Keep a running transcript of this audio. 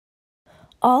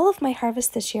All of my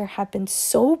harvests this year have been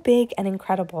so big and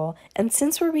incredible, and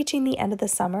since we're reaching the end of the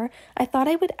summer, I thought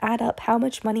I would add up how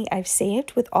much money I've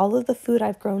saved with all of the food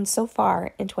I've grown so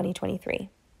far in 2023.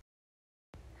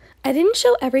 I didn't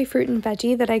show every fruit and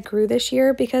veggie that I grew this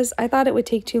year because I thought it would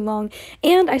take too long,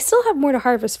 and I still have more to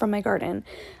harvest from my garden.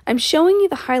 I'm showing you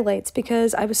the highlights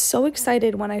because I was so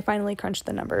excited when I finally crunched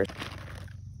the numbers.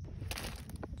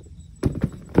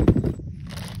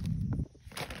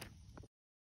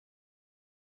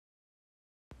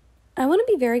 I want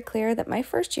to be very clear that my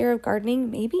first year of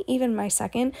gardening, maybe even my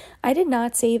second, I did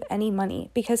not save any money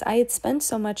because I had spent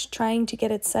so much trying to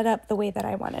get it set up the way that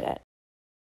I wanted it.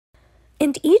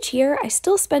 And each year, I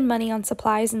still spend money on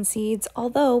supplies and seeds,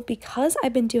 although because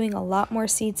I've been doing a lot more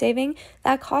seed saving,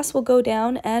 that cost will go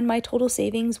down and my total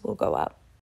savings will go up.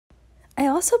 I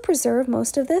also preserve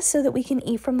most of this so that we can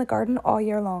eat from the garden all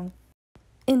year long.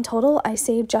 In total, I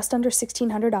saved just under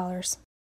 $1,600.